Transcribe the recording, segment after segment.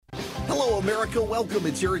Hello, America. Welcome.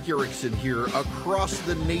 It's Erick Erickson here across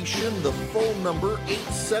the nation. The phone number,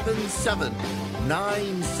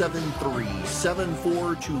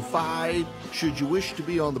 877-973-7425. Should you wish to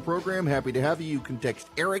be on the program, happy to have you. You can text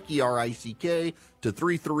Erick, E-R-I-C-K, to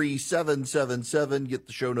 33777. Get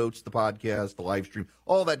the show notes, the podcast, the live stream,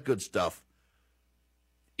 all that good stuff.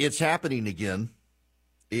 It's happening again.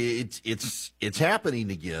 It's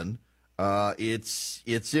happening again.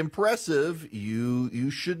 It's impressive.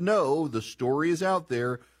 You should know the story is out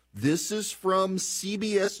there. This is from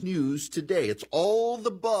CBS News today. It's all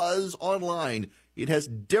the buzz online. It has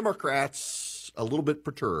Democrats a little bit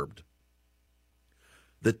perturbed.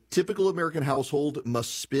 The typical American household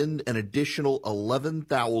must spend an additional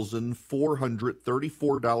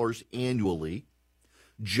 $11,434 annually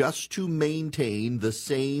just to maintain the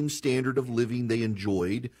same standard of living they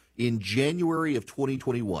enjoyed in January of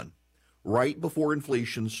 2021. Right before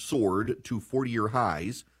inflation soared to 40-year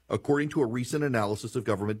highs, according to a recent analysis of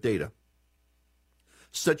government data.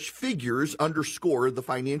 Such figures underscore the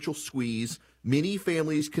financial squeeze many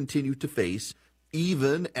families continue to face,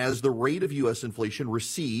 even as the rate of U.S. inflation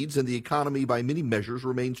recedes and the economy by many measures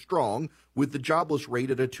remains strong, with the jobless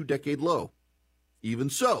rate at a two-decade low.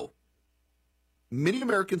 Even so, many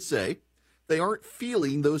Americans say they aren't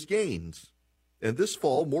feeling those gains. And this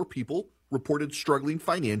fall, more people reported struggling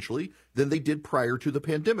financially than they did prior to the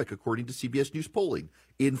pandemic, according to CBS News polling.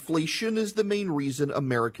 Inflation is the main reason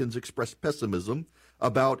Americans express pessimism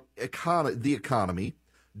about the economy,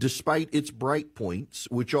 despite its bright points,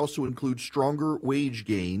 which also include stronger wage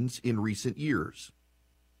gains in recent years.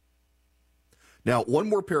 Now, one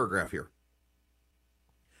more paragraph here.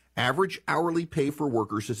 Average hourly pay for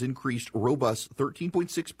workers has increased robust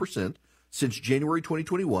 13.6% since January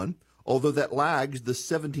 2021, although that lags the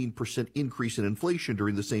 17% increase in inflation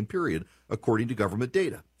during the same period, according to government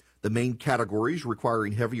data. The main categories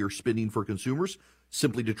requiring heavier spending for consumers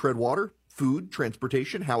simply to tread water: food,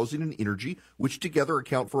 transportation, housing, and energy, which together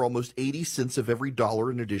account for almost 80 cents of every dollar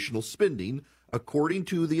in additional spending, according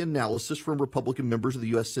to the analysis from Republican members of the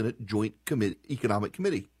U.S. Senate Joint Economic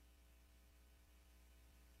Committee.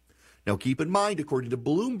 Now, keep in mind, according to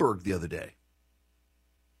Bloomberg the other day,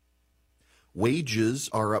 wages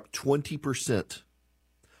are up 20%,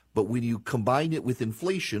 but when you combine it with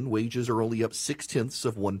inflation, wages are only up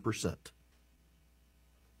 0.6%.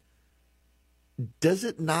 Does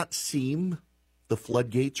it not seem the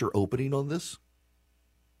floodgates are opening on this?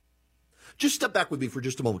 Just step back with me for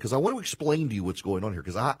just a moment, because I want to explain to you what's going on here,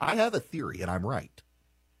 because I have a theory, and I'm right.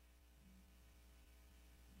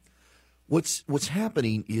 What's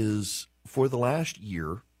happening is, for the last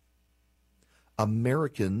year,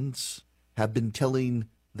 Americans have been telling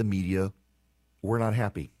the media, we're not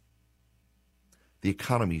happy. The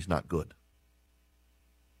economy's not good.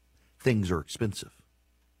 Things are expensive.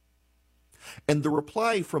 And the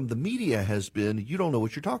reply from the media has been, you don't know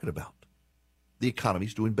what you're talking about. The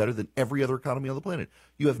economy's doing better than every other economy on the planet.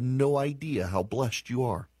 You have no idea how blessed you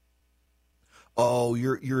are. Oh,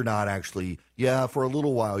 you're not actually. Yeah, for a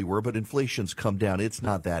little while you were, but inflation's come down. It's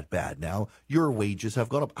not that bad now. Your wages have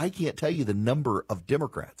gone up. I can't tell you the number of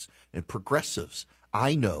Democrats and progressives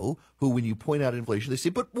I know who, when you point out inflation, they say,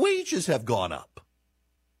 but wages have gone up.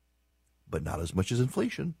 But not as much as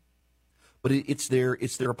inflation. But it's their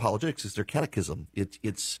apologetics. It's their catechism.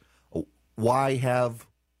 It's why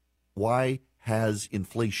has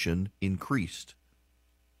inflation increased?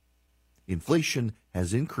 Inflation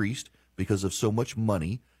has increased because of so much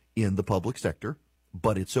money in the public sector,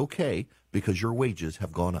 but it's okay because your wages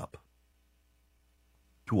have gone up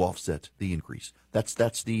to offset the increase. That's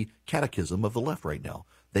the catechism of the left right now.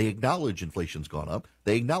 They acknowledge inflation's gone up.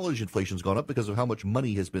 They acknowledge inflation's gone up because of how much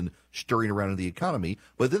money has been stirring around in the economy.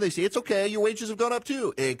 But then they say, it's okay, your wages have gone up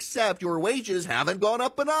too, except your wages haven't gone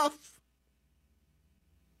up enough.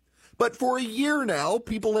 But for a year now,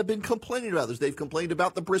 people have been complaining about this. They've complained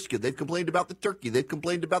about the brisket. They've complained about the turkey. They've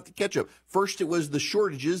complained about the ketchup. First it was the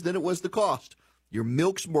shortages, then it was the cost. Your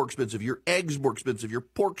milk's more expensive. Your eggs more expensive. Your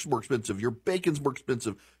pork's more expensive. Your bacon's more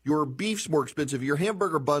expensive. Your beef's more expensive. Your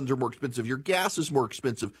hamburger buns are more expensive. Your gas is more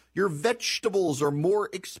expensive. Your vegetables are more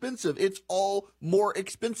expensive. It's all more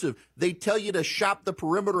expensive. They tell you to shop the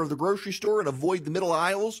perimeter of the grocery store and avoid the middle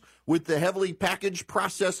aisles with the heavily packaged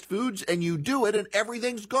processed foods, and you do it, and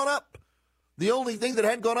everything's gone up. The only thing that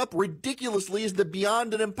hadn't gone up ridiculously is the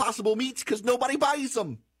Beyond and Impossible meats, because nobody buys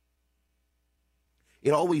them.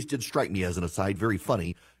 It always did strike me, as an aside, very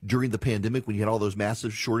funny, during the pandemic when you had all those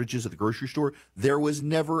massive shortages at the grocery store, there was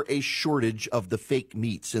never a shortage of the fake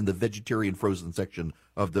meats in the vegetarian frozen section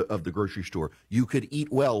of the grocery store. You could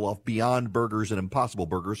eat well off Beyond Burgers and Impossible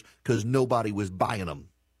Burgers because nobody was buying them.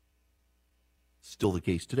 Still the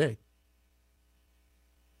case today.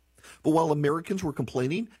 But while Americans were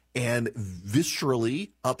complaining and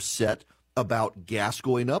viscerally upset about gas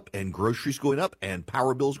going up and groceries going up and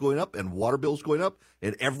power bills going up and water bills going up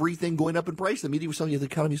and everything going up in price, the media was telling you the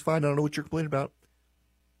economy's fine. I don't know what you're complaining about.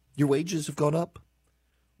 Your wages have gone up.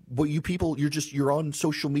 But you people, you're on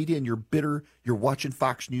social media and you're bitter. You're watching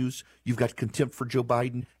Fox News. You've got contempt for Joe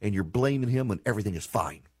Biden and you're blaming him when everything is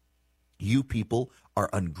fine. You people are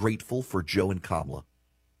ungrateful for Joe and Kamala.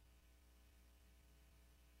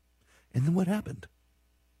 And then what happened?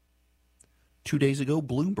 2 days ago,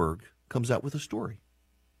 Bloomberg comes out with a story.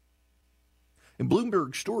 And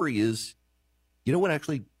Bloomberg's story is, you know what,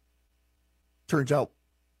 actually, turns out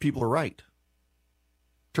people are right.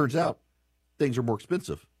 Turns out things are more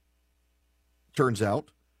expensive. Turns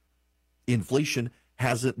out inflation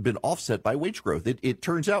hasn't been offset by wage growth. It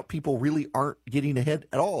turns out people really aren't getting ahead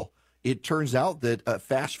at all. It turns out that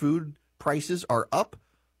fast food prices are up,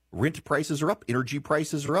 rent prices are up, energy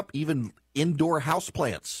prices are up, even indoor house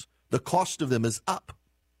plants. The cost of them is up.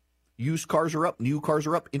 Used cars are up, new cars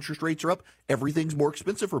are up, interest rates are up. Everything's more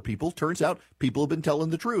expensive for people. Turns out people have been telling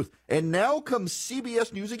the truth. And now comes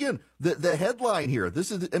CBS News again. The headline here, this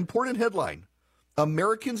is an important headline.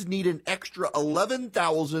 Americans need an extra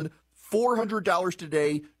 $11,400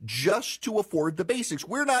 today just to afford the basics.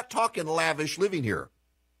 We're not talking lavish living here.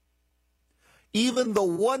 Even the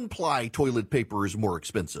one-ply toilet paper is more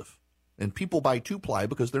expensive. And people buy two-ply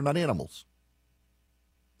because they're not animals.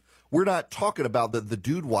 We're not talking about the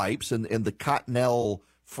dude wipes and the Cottonelle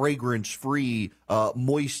fragrance-free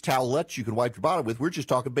moist towelettes you can wipe your bottom with. We're just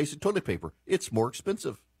talking basic toilet paper. It's more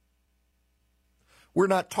expensive. We're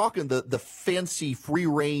not talking the fancy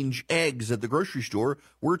free-range eggs at the grocery store.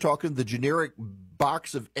 We're talking the generic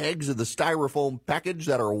box of eggs in the styrofoam package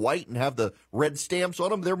that are white and have the red stamps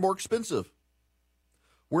on them. They're more expensive.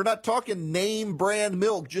 We're not talking name brand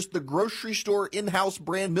milk, just the grocery store in-house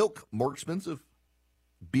brand milk, more expensive.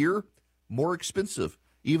 Beer, more expensive.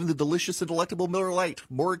 Even the delicious and delectable Miller Lite,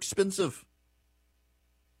 more expensive.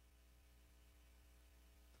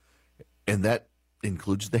 And that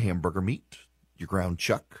includes the hamburger meat, your ground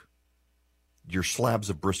chuck, your slabs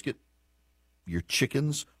of brisket, your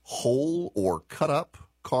chickens, whole or cut up,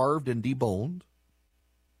 carved and deboned,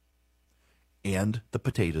 and the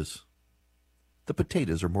potatoes. The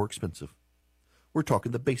potatoes are more expensive. We're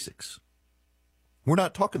talking the basics. We're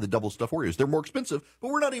not talking the double stuffed Oreos. They're more expensive,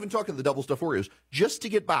 but we're not even talking the double stuffed Oreos just to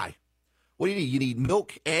get by. What do you need? You need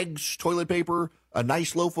milk, eggs, toilet paper, a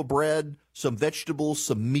nice loaf of bread, some vegetables,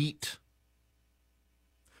 some meat.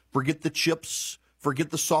 Forget the chips,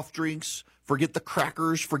 forget the soft drinks, forget the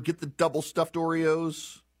crackers, forget the double stuffed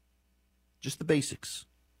Oreos. Just the basics.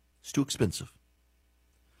 It's too expensive.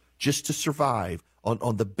 Just to survive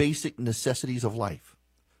on the basic necessities of life.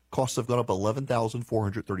 Costs have gone up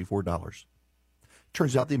 $11,434.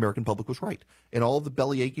 Turns out the American public was right. And all of the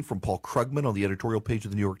belly aching from Paul Krugman on the editorial page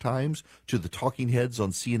of the New York Times, to the talking heads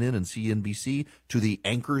on CNN and CNBC, to the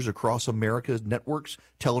anchors across America's networks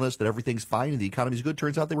telling us that everything's fine and the economy's good,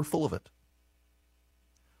 turns out they were full of it.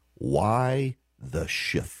 Why the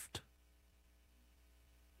shift?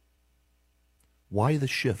 Why the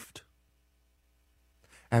shift?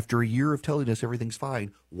 After a year of telling us everything's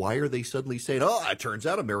fine, why are they suddenly saying, oh, it turns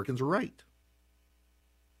out Americans are right?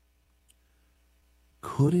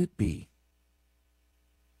 Could it be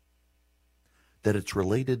that it's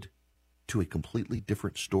related to a completely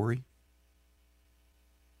different story?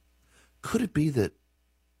 Could it be that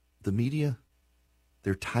the media,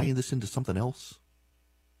 they're tying this into something else?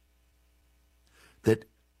 That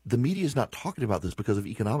the media is not talking about this because of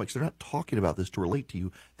economics. They're not talking about this to relate to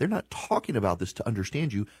you. They're not talking about this to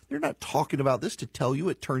understand you. They're not talking about this to tell you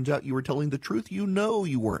it turns out you were telling the truth. You know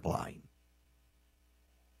you weren't lying.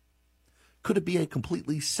 Could it be a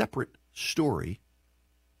completely separate story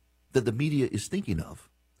that the media is thinking of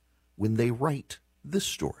when they write this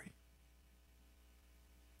story?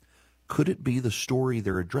 Could it be the story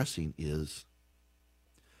they're addressing is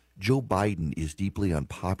Joe Biden is deeply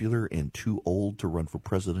unpopular and too old to run for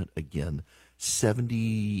president again?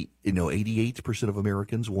 88% of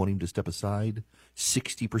Americans want him to step aside.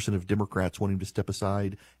 60% of Democrats want him to step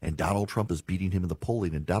aside. And Donald Trump is beating him in the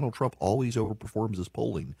polling. And Donald Trump always overperforms his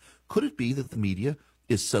polling. Could it be that the media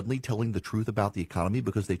is suddenly telling the truth about the economy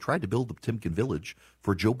because they tried to build the Potemkin Village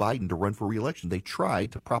for Joe Biden to run for re-election? They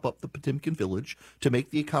tried to prop up the Potemkin Village to make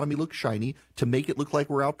the economy look shiny, to make it look like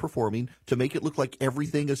we're outperforming, to make it look like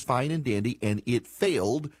everything is fine and dandy, and it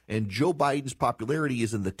failed, and Joe Biden's popularity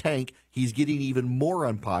is in the tank. He's getting even more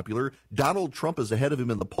unpopular. Donald Trump is ahead of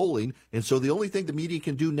him in the polling, and so the only thing the media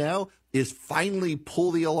can do now is finally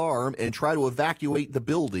pull the alarm and try to evacuate the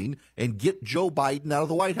building and get Joe Biden out of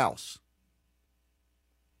the White House.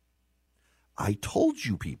 I told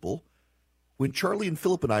you people, when Charlie and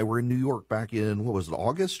Philip and I were in New York back in, what was it,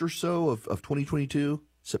 August or so of 2022,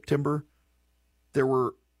 September, there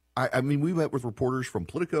were, we met with reporters from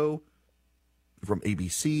Politico, from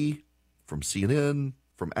ABC, from CNN,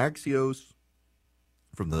 from Axios,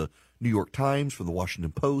 from the New York Times, from the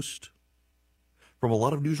Washington Post, from a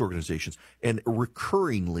lot of news organizations. And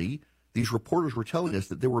recurringly, these reporters were telling us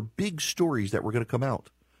that there were big stories that were going to come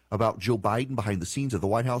out about Joe Biden behind the scenes of the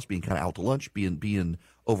White House, being kind of out to lunch, being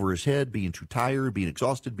over his head, being too tired, being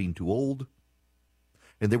exhausted, being too old.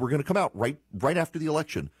 And they were going to come out right after the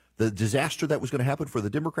election. The disaster that was going to happen for the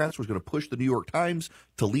Democrats was going to push the New York Times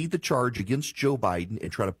to lead the charge against Joe Biden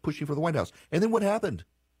and try to push him for the White House. And then what happened?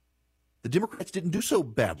 The Democrats didn't do so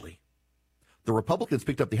badly. The Republicans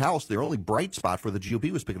picked up the House. Their only bright spot for the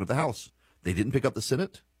GOP was picking up the House. They didn't pick up the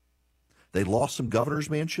Senate. They lost some governor's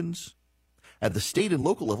mansions. At the state and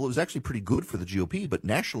local level, it was actually pretty good for the GOP, but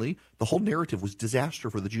nationally, the whole narrative was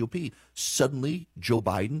disaster for the GOP. Suddenly, Joe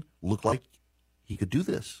Biden looked like he could do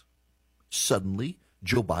this. Suddenly,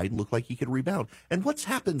 Joe Biden looked like he could rebound. And what's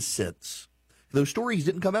happened since? Those stories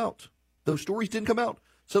didn't come out.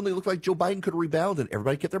 Suddenly it looked like Joe Biden could rebound, and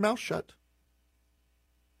everybody kept their mouth shut.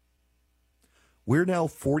 We're now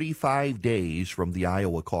 45 days from the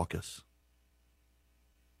Iowa caucus.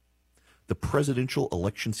 The presidential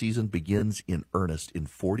election season begins in earnest in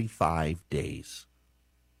 45 days.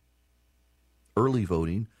 Early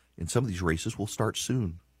voting in some of these races will start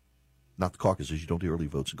soon. Not the caucuses. You don't do early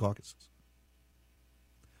votes in caucuses.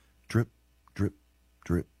 Drip, drip,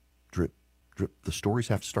 drip, drip, drip. The stories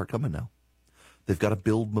have to start coming now. They've got to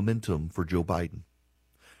build momentum for Joe Biden.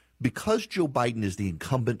 Because Joe Biden is the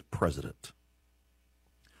incumbent president,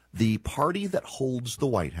 the party that holds the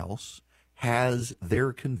White House has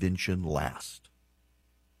their convention last.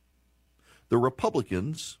 The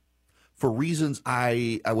Republicans, for reasons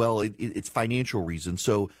it's financial reasons.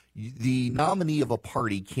 So the nominee of a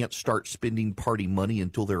party can't start spending party money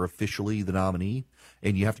until they're officially the nominee.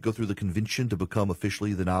 And you have to go through the convention to become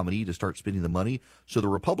officially the nominee to start spending the money. So the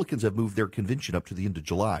Republicans have moved their convention up to the end of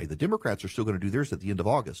July. The Democrats are still going to do theirs at the end of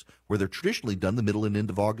August, where they're traditionally done the middle and end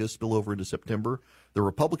of August, spill over into September. The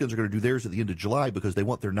Republicans are going to do theirs at the end of July because they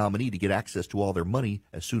want their nominee to get access to all their money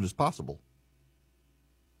as soon as possible.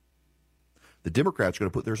 The Democrats are going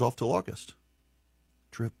to put theirs off till August.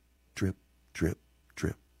 Drip, drip, drip,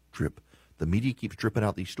 drip, drip. The media keeps dripping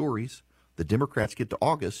out these stories. The Democrats get to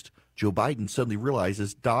August. Joe Biden suddenly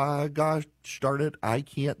realizes, gosh darn it, I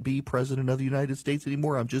can't be president of the United States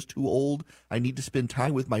anymore. I'm just too old. I need to spend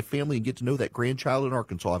time with my family and get to know that grandchild in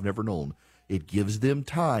Arkansas I've never known. It gives them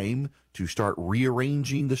time to start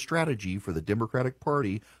rearranging the strategy for the Democratic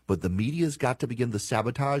Party, but the media's got to begin the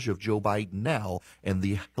sabotage of Joe Biden now. And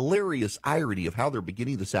the hilarious irony of how they're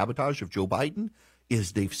beginning the sabotage of Joe Biden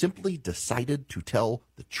is they've simply decided to tell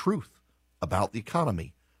the truth about the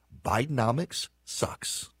economy. Bidenomics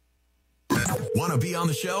sucks. Want to be on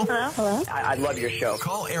the show? Hello? I love your show.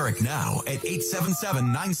 Call Eric now at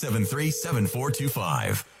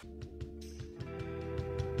 877-973-7425.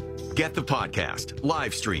 Get the podcast,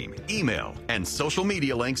 live stream, email, and social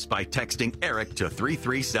media links by texting Eric to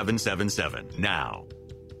 33777 now.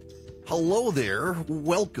 Hello there.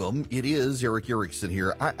 Welcome. It is Erick Erickson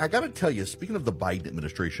here. I got to tell you, speaking of the Biden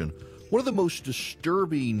administration, one of the most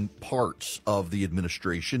disturbing parts of the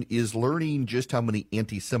administration is learning just how many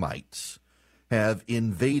anti-Semites have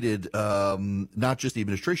invaded not just the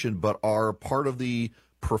administration, but are part of the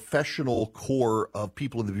professional core of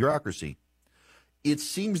people in the bureaucracy. It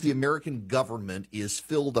seems the American government is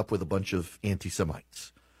filled up with a bunch of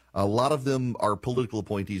anti-Semites. A lot of them are political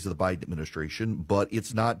appointees of the Biden administration, but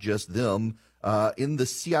it's not just them. In the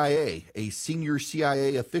CIA, a senior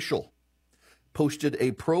CIA official posted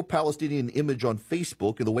a pro-Palestinian image on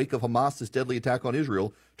Facebook in the wake of Hamas's deadly attack on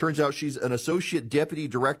Israel. Turns out she's an associate deputy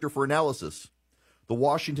director for analysis. The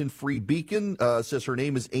Washington Free Beacon says her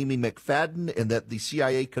name is Amy McFadden and that the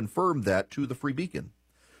CIA confirmed that to the Free Beacon.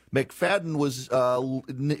 McFadden was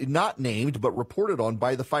not named but reported on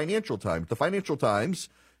by the Financial Times. The Financial Times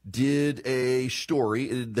did a story.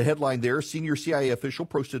 The headline there, senior CIA official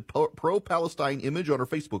posted pro-Palestine image on her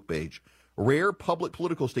Facebook page. Rare public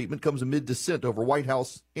political statement comes amid dissent over White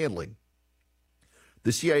House handling.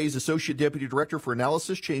 The CIA's Associate Deputy Director for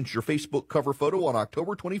Analysis changed her Facebook cover photo on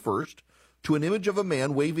October 21st to an image of a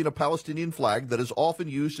man waving a Palestinian flag that is often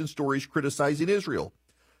used in stories criticizing Israel.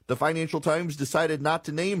 The Financial Times decided not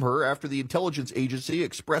to name her after the intelligence agency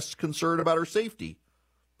expressed concern about her safety.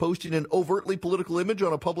 Posting an overtly political image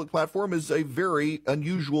on a public platform is a very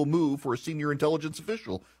unusual move for a senior intelligence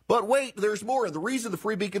official. But wait, there's more. The reason the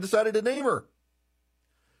Free Beacon decided to name her.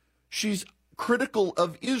 She's critical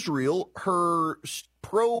of Israel, her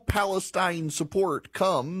pro-Palestine support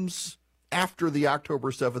comes after the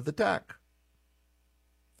October 7th attack.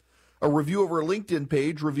 A review of her LinkedIn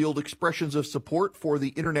page revealed expressions of support for the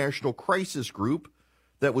International Crisis Group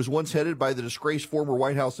that was once headed by the disgraced former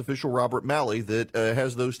White House official Robert Malley that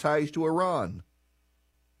has those ties to Iran.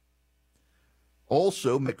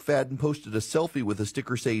 Also, McFadden posted a selfie with a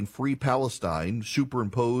sticker saying Free Palestine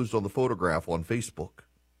superimposed on the photograph on Facebook.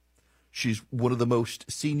 She's one of the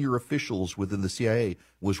most senior officials within the CIA,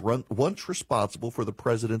 was once responsible for the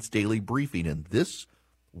president's daily briefing. And this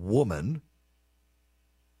woman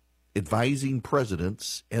advising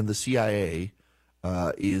presidents and the CIA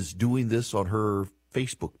is doing this on her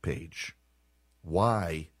Facebook page.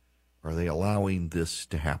 Why are they allowing this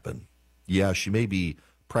to happen? Yeah, she may be a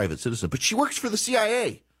private citizen, but she works for the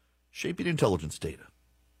CIA, shaping intelligence data.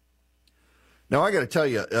 Now, I got to tell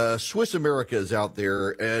you, Swiss America is out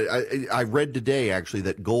there. I read today, actually,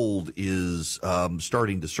 that gold is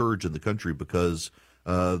starting to surge in the country because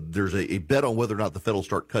there's a bet on whether or not the Fed will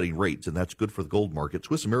start cutting rates, and that's good for the gold market.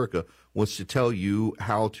 Swiss America wants to tell you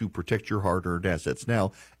how to protect your hard-earned assets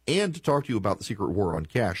now and to talk to you about the secret war on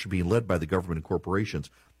cash being led by the government and corporations.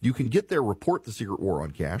 You can get their report, The Secret War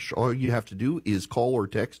on Cash. All you have to do is call or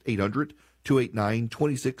text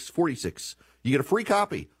 800-289-2646. You get a free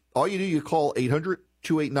copy. All you do, you call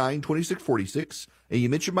 800-289-2646, and you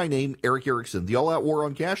mention my name, Erick Erickson. The all-out war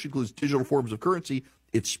on cash includes digital forms of currency.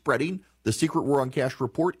 It's spreading. The Secret War on Cash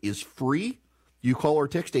report is free. You call or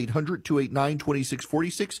text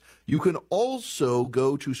 800-289-2646. You can also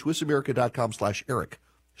go to SwissAmerica.com/Erick,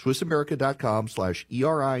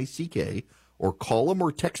 SwissAmerica.com/ERICK, or call them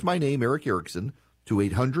or text my name, Erick Erickson, to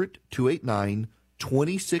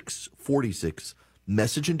 800-289-2646.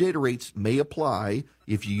 Message and data rates may apply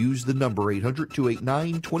if you use the number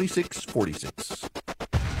 800-289-2646.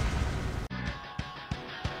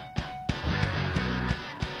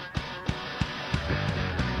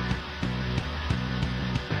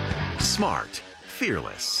 Smart,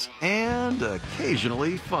 fearless, and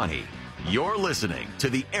occasionally funny. You're listening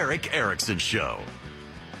to The Erick Erickson Show.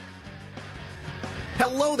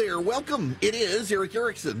 Hello there. Welcome. It is Erick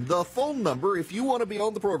Erickson. The phone number, if you want to be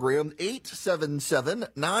on the program,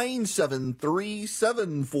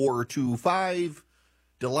 877-973-7425.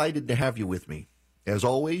 Delighted to have you with me. As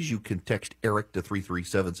always, you can text Erick to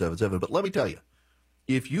 33777. But let me tell you,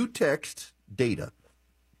 if you text data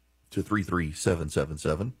to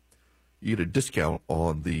 33777, you get a discount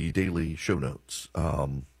on the daily show notes.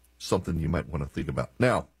 Something you might want to think about.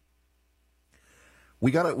 Now, we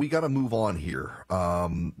gotta move on here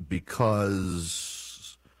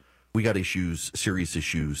because we got issues, serious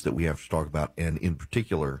issues that we have to talk about, and in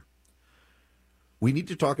particular, we need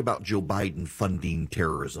to talk about Joe Biden funding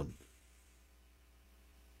terrorism.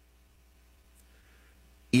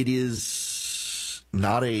 It is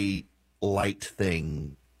not a light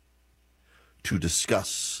thing to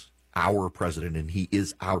discuss our president, and he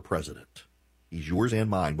is our president. He's yours and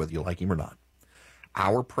mine, whether you like him or not.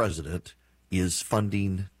 Our president is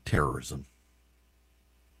funding terrorism.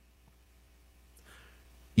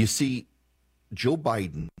 You see, Joe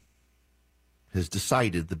Biden has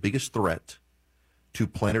decided the biggest threat to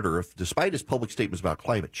planet Earth, despite his public statements about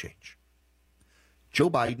climate change, Joe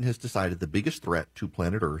Biden has decided the biggest threat to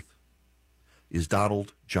planet Earth is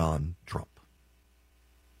Donald John Trump.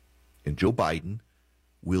 And Joe Biden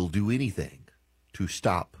will do anything to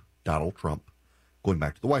stop Donald Trump going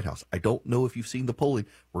back to the White House. I don't know if you've seen the polling.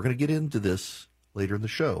 We're going to get into this later in the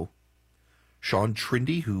show. Sean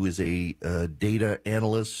Trindy, who is a data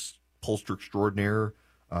analyst, pollster extraordinaire,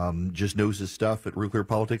 just knows his stuff at Real Clear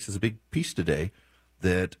Politics, has a big piece today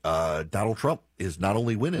that Donald Trump is not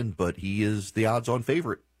only winning, but he is the odds-on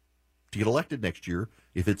favorite to get elected next year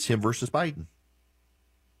if it's him versus Biden.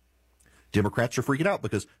 Democrats are freaking out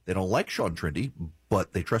because they don't like Sean Trindy,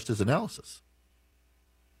 but they trust his analysis.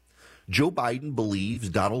 Joe Biden believes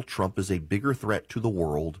Donald Trump is a bigger threat to the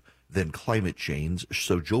world than climate change,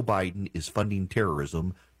 so Joe Biden is funding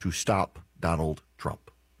terrorism to stop Donald Trump.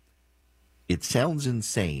 It sounds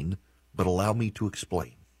insane, but allow me to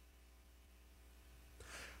explain.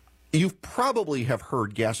 You probably have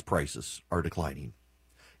heard gas prices are declining.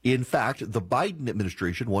 In fact, the Biden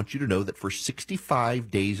administration wants you to know that for 65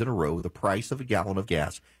 days in a row, the price of a gallon of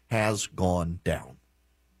gas has gone down.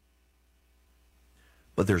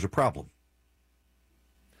 But there's a problem.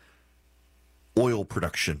 Oil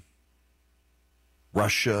production.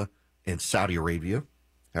 Russia and Saudi Arabia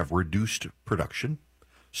have reduced production.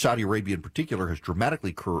 Saudi Arabia in particular has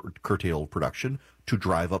dramatically curtailed production to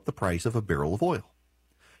drive up the price of a barrel of oil.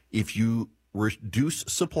 If you reduce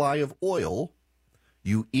supply of oil,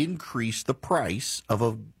 you increase the price of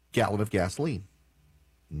a gallon of gasoline.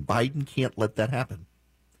 And Biden can't let that happen.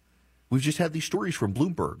 We've just had these stories from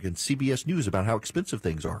Bloomberg and CBS News about how expensive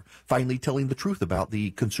things are, finally telling the truth about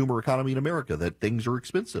the consumer economy in America, that things are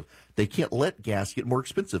expensive. They can't let gas get more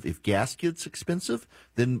expensive. If gas gets expensive,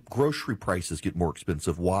 then grocery prices get more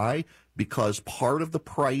expensive. Why? Because part of the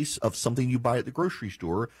price of something you buy at the grocery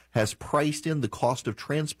store has priced in the cost of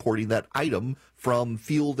transporting that item from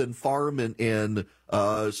field and farm and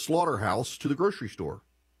slaughterhouse to the grocery store.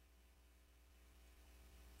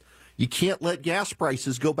 You can't let gas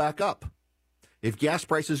prices go back up. If gas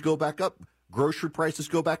prices go back up, grocery prices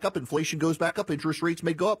go back up, inflation goes back up, interest rates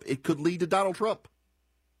may go up. It could lead to Donald Trump.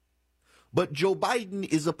 But Joe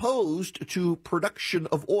Biden is opposed to production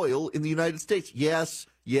of oil in the United States. Yes,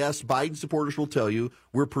 Biden supporters will tell you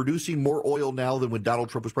we're producing more oil now than when Donald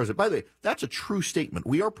Trump was president. By the way, that's a true statement.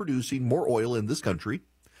 We are producing more oil in this country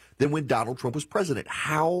than when Donald Trump was president.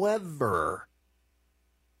 However,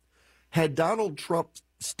 had Donald Trump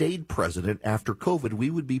stayed president after COVID,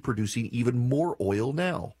 we would be producing even more oil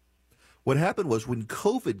now. What happened was when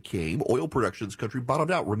COVID came, oil production in this country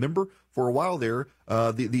bottomed out. Remember, for a while there,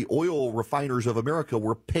 the oil refiners of America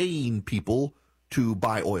were paying people to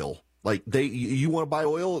buy oil. Like, you want to buy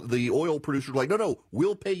oil? The oil producers were like, no,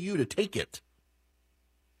 we'll pay you to take it.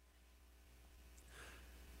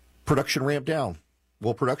 Production ramped down.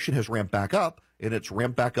 Well, production has ramped back up, and it's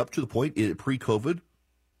ramped back up to the point pre-COVID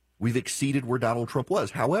we've exceeded where Donald Trump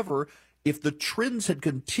was. However, if the trends had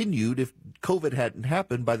continued, if COVID hadn't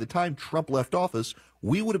happened, by the time Trump left office,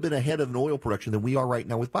 we would have been ahead of an oil production than we are right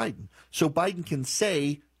now with Biden. So Biden can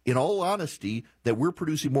say, in all honesty, that we're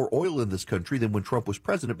producing more oil in this country than when Trump was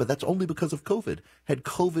president, but that's only because of COVID. Had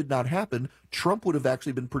COVID not happened, Trump would have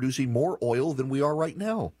actually been producing more oil than we are right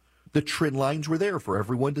now. The trend lines were there for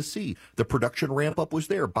everyone to see. The production ramp up was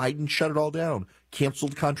there. Biden shut it all down.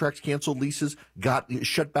 Canceled contracts, canceled leases,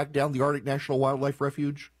 shut back down the Arctic National Wildlife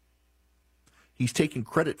Refuge. He's taking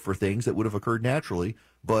credit for things that would have occurred naturally,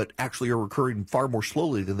 but actually are occurring far more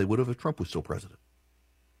slowly than they would have if Trump was still president.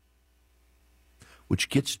 Which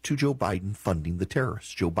gets to Joe Biden funding the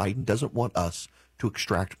terrorists. Joe Biden doesn't want us to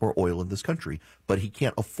extract more oil in this country, but he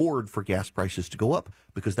can't afford for gas prices to go up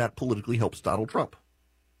because that politically helps Donald Trump.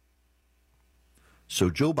 So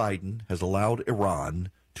Joe Biden has allowed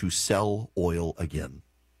Iran to sell oil again.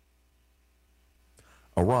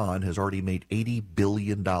 Iran has already made $80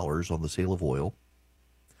 billion on the sale of oil,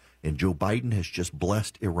 and Joe Biden has just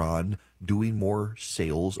blessed Iran doing more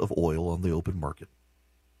sales of oil on the open market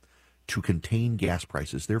to contain gas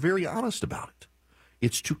prices. They're very honest about it.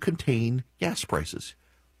 It's to contain gas prices.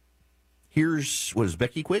 Here's,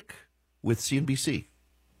 Becky Quick with CNBC.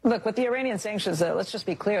 Look, with the Iranian sanctions, let's just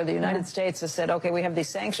be clear. The United States has said, okay, we have these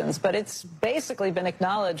sanctions, but it's basically been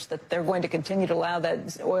acknowledged that they're going to continue to allow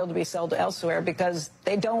that oil to be sold elsewhere because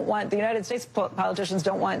they don't want, the United States politicians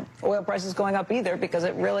don't want oil prices going up either because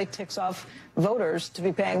it really ticks off voters to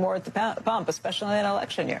be paying more at the pump, especially in an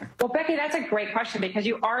election year. Well, Becky, that's a great question because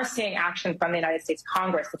you are seeing action from the United States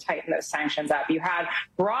Congress to tighten those sanctions up. You have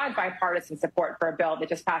broad bipartisan support for a bill that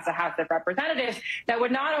just passed the House of Representatives that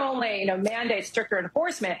would not only, mandate stricter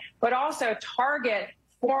enforcement, but also target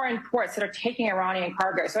foreign ports that are taking Iranian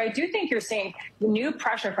cargo. So I do think you're seeing new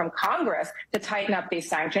pressure from Congress to tighten up these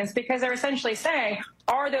sanctions because they're essentially saying,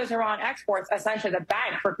 are those Iran exports essentially the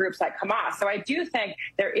bank for groups like Hamas? So I do think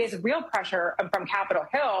there is real pressure from Capitol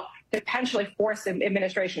Hill to potentially force the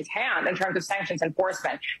administration's hand in terms of sanctions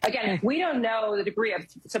enforcement. Again, we don't know the degree of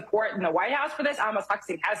support in the White House for this. Amos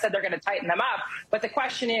Hochstein has said they're going to tighten them up. But the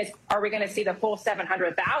question is, are we going to see the full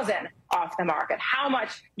 700,000 off the market? How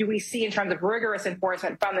much do we see in terms of rigorous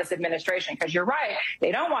enforcement from this administration? Because you're right,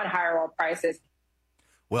 they don't want higher oil prices.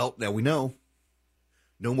 Well, now we know.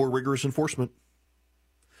 No more rigorous enforcement.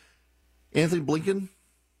 Anthony Blinken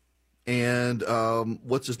and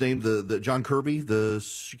what's his name, the John Kirby, the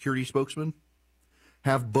security spokesman,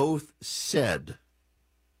 have both said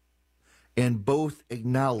and both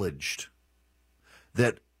acknowledged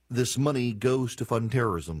that this money goes to fund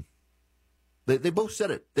terrorism. They both said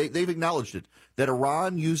it. They've acknowledged it, that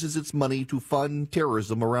Iran uses its money to fund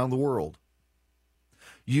terrorism around the world.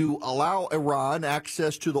 You allow Iran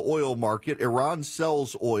access to the oil market. Iran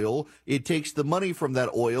sells oil. It takes the money from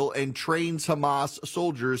that oil and trains Hamas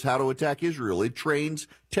soldiers how to attack Israel. It trains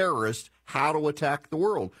terrorists how to attack the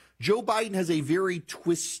world. Joe Biden has a very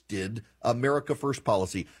twisted America First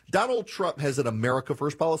policy. Donald Trump has an America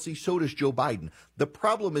First policy. So does Joe Biden. The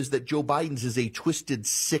problem is that Joe Biden's is a twisted,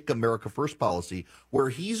 sick America First policy where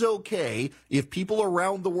he's okay if people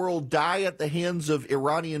around the world die at the hands of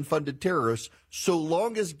Iranian-funded terrorists so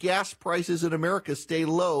long as gas prices in America stay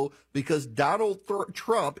low because Donald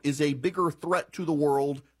Trump is a bigger threat to the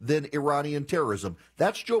world than Iranian terrorism.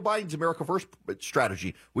 That's Joe Biden's America First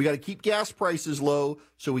strategy. We got to keep gas prices low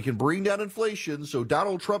so we can bring down inflation so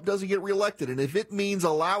Donald Trump doesn't get reelected. And if it means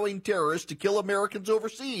allowing terrorists to kill Americans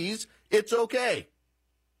overseas, it's okay.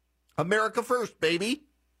 America first, baby.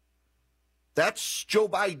 That's Joe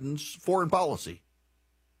Biden's foreign policy.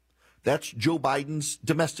 That's Joe Biden's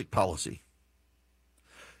domestic policy.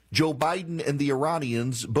 Joe Biden and the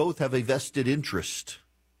Iranians both have a vested interest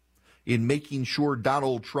in making sure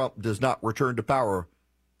Donald Trump does not return to power.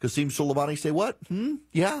 Qasem Soleimani say what?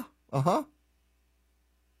 Yeah, uh-huh.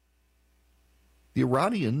 The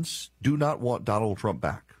Iranians do not want Donald Trump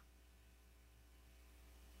back.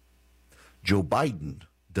 Joe Biden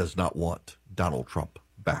does not want Donald Trump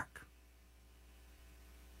back.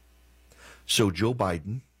 So Joe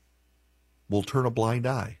Biden will turn a blind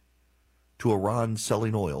eye to Iran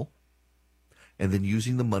selling oil and then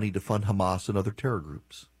using the money to fund Hamas and other terror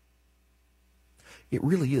groups. It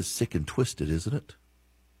really is sick and twisted, isn't it?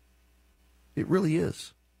 It really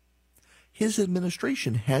is. His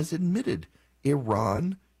administration has admitted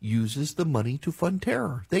Iran uses the money to fund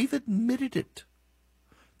terror. They've admitted it.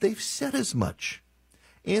 They've said as much.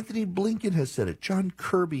 Anthony Blinken has said it. John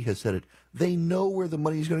Kirby has said it. They know where the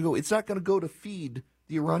money is going to go. It's not going to go to feed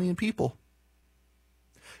the Iranian people.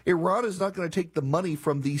 Iran is not going to take the money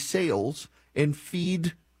from these sales and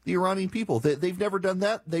feed the Iranian people. They've never done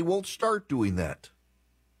that. They won't start doing that.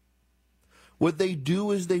 What they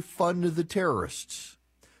do is they fund the terrorists.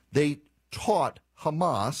 They taught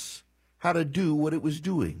Hamas how to do what it was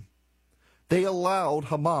doing. They allowed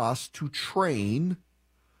Hamas to train,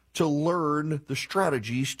 to learn the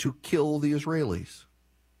strategies to kill the Israelis.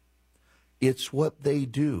 It's what they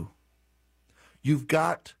do. You've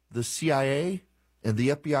got the CIA and the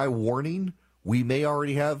FBI warning we may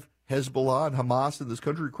already have Hezbollah and Hamas in this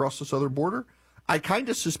country across the southern border. I kind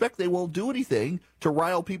of suspect they won't do anything to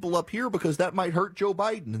rile people up here because that might hurt Joe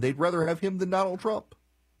Biden, and they'd rather have him than Donald Trump.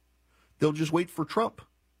 They'll just wait for Trump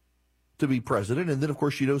to be president, and then, of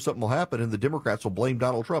course, something will happen, and the Democrats will blame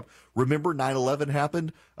Donald Trump. Remember, 9/11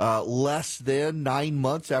 happened less than 9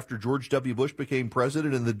 months after George W. Bush became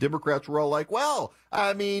president, and the Democrats were all like, well,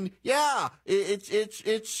 I mean, yeah,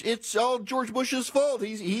 it's all George Bush's fault.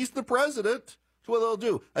 He's the president. That's what they'll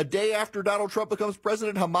do. A day after Donald Trump becomes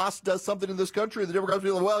president, Hamas does something in this country, and the Democrats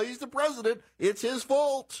will be like, well, he's the president. It's his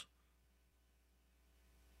fault.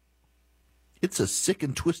 It's a sick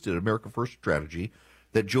and twisted America First strategy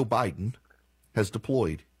that Joe Biden has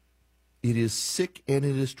deployed. It is sick and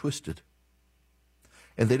it is twisted.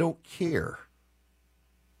 And they don't care.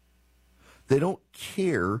 They don't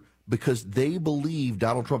care because they believe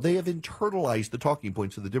Donald Trump, they have internalized the talking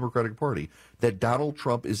points of the Democratic Party, that Donald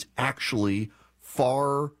Trump is actually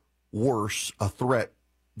far worse a threat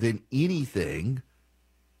than anything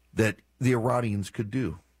that the Iranians could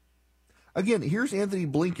do. Again, here's Anthony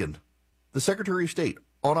Blinken, the Secretary of State,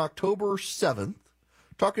 on October 7th,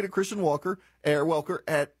 talking to Kristen Welker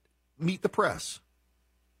at Meet the Press.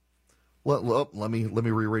 Let me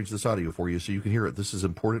rearrange this audio for you so you can hear it. This is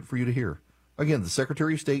important for you to hear. Again, the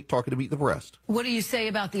Secretary of State talking to Meet the Press. What do you say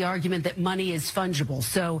about the argument that money is fungible?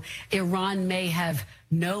 So Iran may have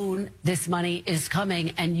known this money is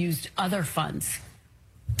coming and used other funds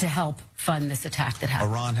to help fund this attack that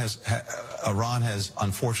happened. Iran has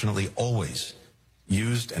unfortunately always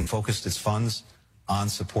used and focused its funds on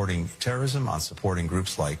supporting terrorism, on supporting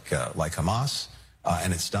groups like Hamas,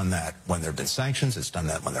 and it's done that when there have been sanctions. It's done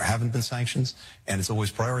that when there haven't been sanctions, and it's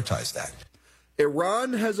always prioritized that.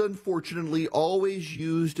 Iran has unfortunately always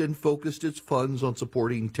used and focused its funds on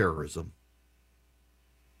supporting terrorism.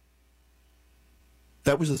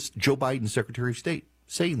 That was Joe Biden, Secretary of State,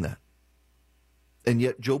 saying that. And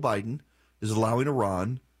yet Joe Biden is allowing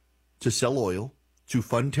Iran to sell oil, to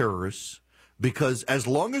fund terrorists, because as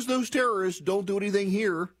long as those terrorists don't do anything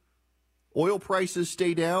here, oil prices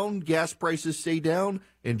stay down, gas prices stay down,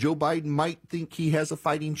 and Joe Biden might think he has a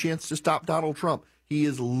fighting chance to stop Donald Trump. He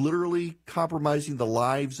is literally compromising the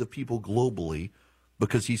lives of people globally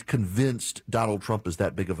because he's convinced Donald Trump is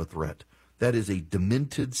that big of a threat. That is a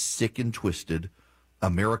demented, sick, and twisted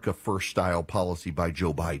America First style policy by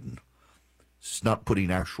Joe Biden. It's not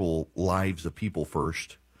putting actual lives of people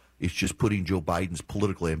first. It's just putting Joe Biden's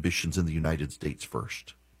political ambitions in the United States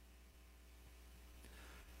first.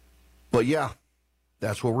 But yeah,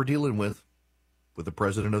 that's what we're dealing with the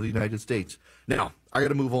President of the United States. Now, I got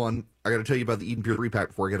to move on. I got to tell you about the Eden Pure 3-pack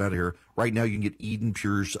before I get out of here. Right now, you can get Eden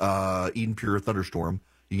Pure Thunderstorm.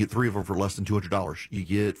 You get 3 of them for less than $200. You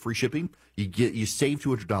get free shipping. You save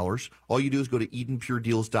 $200. All you do is go to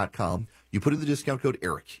EdenPureDeals.com. You put in the discount code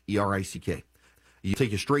ERICK, ERICK. You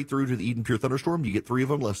take you straight through to the Eden Pure Thunderstorm. You get 3 of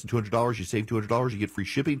them, less than $200. You save $200. You get free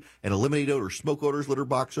shipping and eliminate odors, smoke odors, litter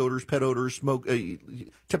box odors, pet odors,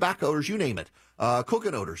 tobacco odors, you name it.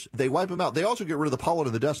 Cooking odors. They wipe them out. They also get rid of the pollen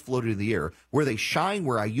and the dust floating in the air. Where they shine,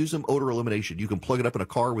 where I use them, odor elimination. You can plug it up in a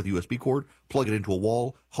car with a USB cord, plug it into a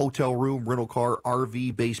wall, hotel room, rental car,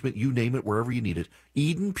 RV, basement, you name it, wherever you need it.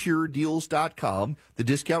 EdenPureDeals.com. The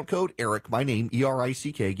discount code ERICK, my name,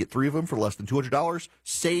 ERICK. Get 3 of them for less than $200.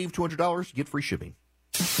 Save $200. Get free shipping.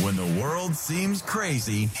 When the world seems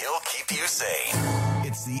crazy, he'll keep you sane.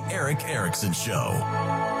 It's the Erick Erickson Show.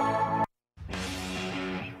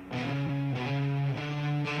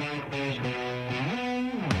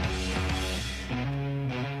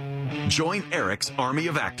 Join Erick's Army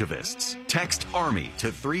of Activists. Text ARMY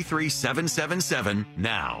to 33777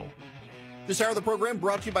 now. This hour of the program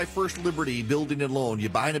brought to you by First Liberty Building and Loan. You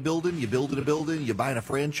buying a building, you building a building, you buying a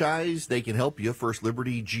franchise, they can help you.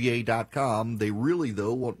 FirstLibertyGA.com. They really,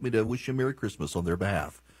 though, want me to wish you a Merry Christmas on their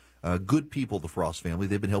behalf. Good people, the Frost family.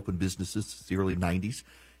 They've been helping businesses since the early 90s.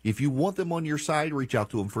 If you want them on your side, reach out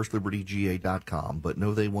to them, FirstLibertyGA.com. But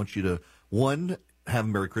no, they want you to, 1, have a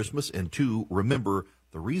Merry Christmas, and 2, remember,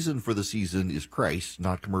 the reason for the season is Christ,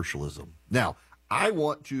 not commercialism. Now, I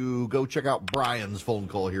want to go check out Brian's phone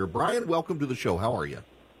call here. Brian, welcome to the show. How are you?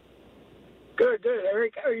 Good,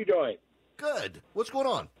 Eric. How are you doing? Good. What's going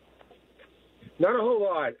on? Not a whole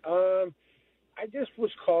lot. I just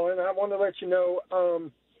was calling. I want to let you know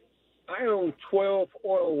I own 12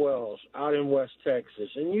 oil wells out in West Texas,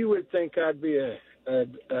 and you would think I'd be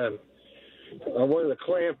one of the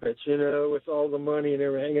Clampets, you know, with all the money and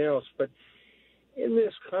everything else. But in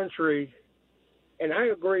this country, and I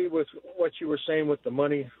agree with what you were saying with the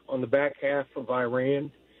money on the back half of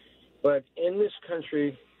Iran, but in this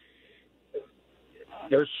country,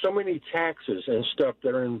 there's so many taxes and stuff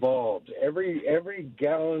that are involved. Every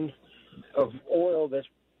gallon of oil that's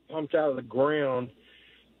pumped out of the ground,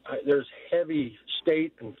 there's heavy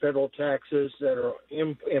state and federal taxes that are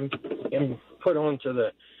put onto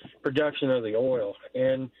the production of the oil.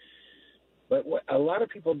 But what a lot of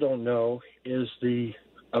people don't know is the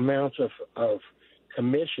amount of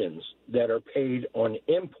commissions that are paid on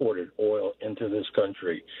imported oil into this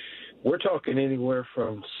country. We're talking anywhere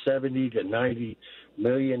from $70 to $90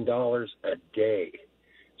 million a day.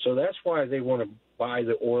 So that's why they want to buy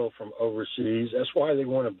the oil from overseas. That's why they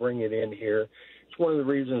want to bring it in here. It's one of the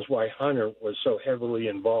reasons why Hunter was so heavily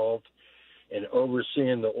involved in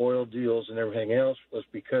overseeing the oil deals and everything else, was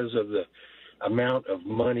because of the amount of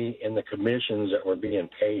money and the commissions that were being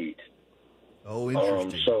paid. Oh,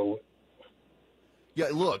 interesting. Yeah,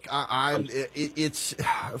 look, it's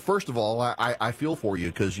first of all, I feel for you,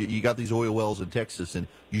 because you got these oil wells in Texas, and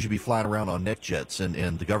you should be flying around on net jets,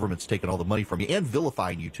 and the government's taking all the money from you and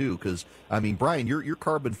vilifying you too. Because I mean, Brian, your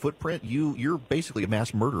carbon footprint, you're basically a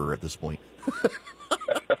mass murderer at this point.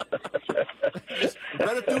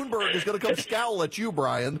 Greta Thunberg is going to come scowl at you,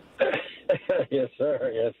 Brian. Yes,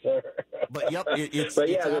 sir. Yes, sir. But yep, it's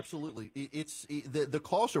absolutely the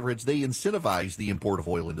cost overheads. They incentivize the import of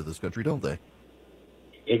oil into this country, don't they?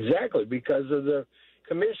 Exactly, because of the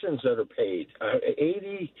commissions that are paid.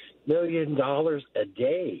 $80 million a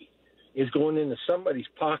day is going into somebody's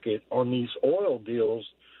pocket on these oil deals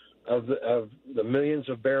of the millions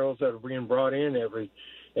of barrels that are being brought in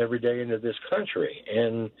every day into this country.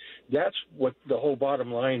 And that's what the whole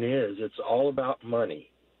bottom line is. It's all about money.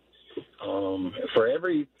 For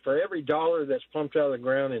every dollar that's pumped out of the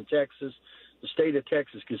ground in Texas, the state of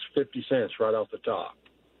Texas gets 50 cents right off the top.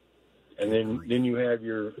 And then you have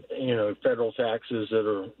your, federal taxes that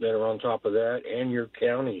are on top of that, and your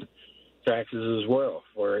county taxes as well,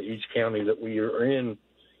 for each county that we are in,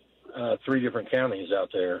 3 different counties out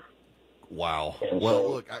there. Wow. And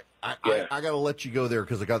well, look, I got to let you go there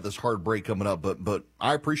because I got this hard break coming up, but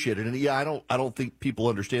I appreciate it. And yeah, I don't think people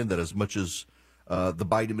understand that as much as the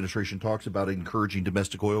Biden administration talks about encouraging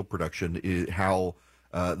domestic oil production, how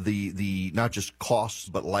the not just costs,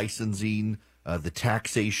 but licensing, the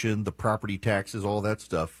taxation, the property taxes, all that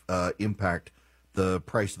stuff impact the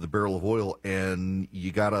price of the barrel of oil. And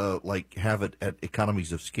you got to have it at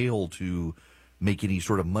economies of scale to make any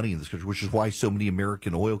sort of money in this country, which is why so many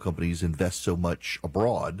American oil companies invest so much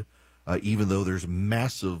abroad, even though there's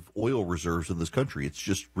massive oil reserves in this country. It's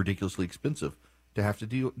just ridiculously expensive to have to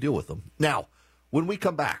deal with them. Now, When we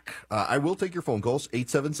come back, I will take your phone calls,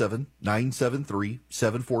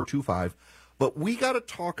 877-973-7425. But we got to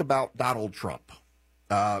talk about Donald Trump.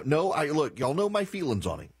 Look, y'all know my feelings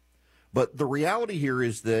on him. But the reality here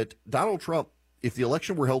is that Donald Trump, if the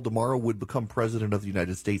election were held tomorrow, would become president of the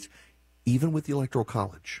United States, even with the Electoral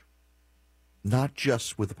College, not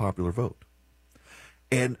just with the popular vote.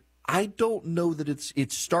 And I don't know that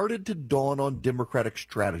it's started to dawn on Democratic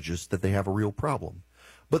strategists that they have a real problem.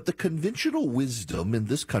 But the conventional wisdom in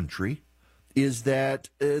this country is that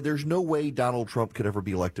there's no way Donald Trump could ever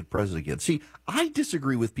be elected president again. See, I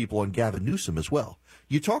disagree with people on Gavin Newsom as well.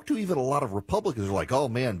 You talk to even a lot of Republicans who are like, oh,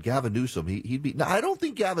 man, Gavin Newsom, he'd be. Now, I don't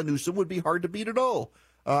think Gavin Newsom would be hard to beat at all.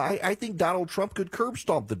 I think Donald Trump could curb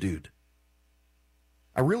stomp the dude.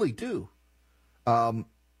 I really do.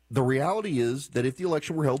 The reality is that if the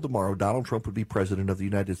election were held tomorrow, Donald Trump would be president of the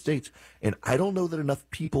United States. And I don't know that enough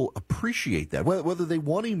people appreciate that, whether they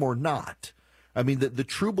want him or not. I mean, the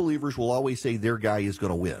true believers will always say their guy is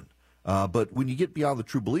going to win. But when you get beyond the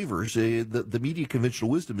true believers, the media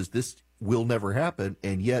conventional wisdom is this will never happen.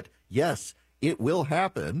 And yet, yes, it will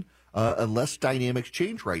happen unless dynamics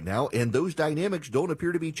change right now. And those dynamics don't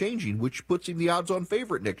appear to be changing, which puts him the odds-on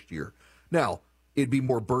favorite next year. Now, it'd be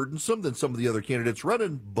more burdensome than some of the other candidates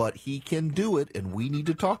running, but he can do it, and we need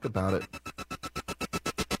to talk about it.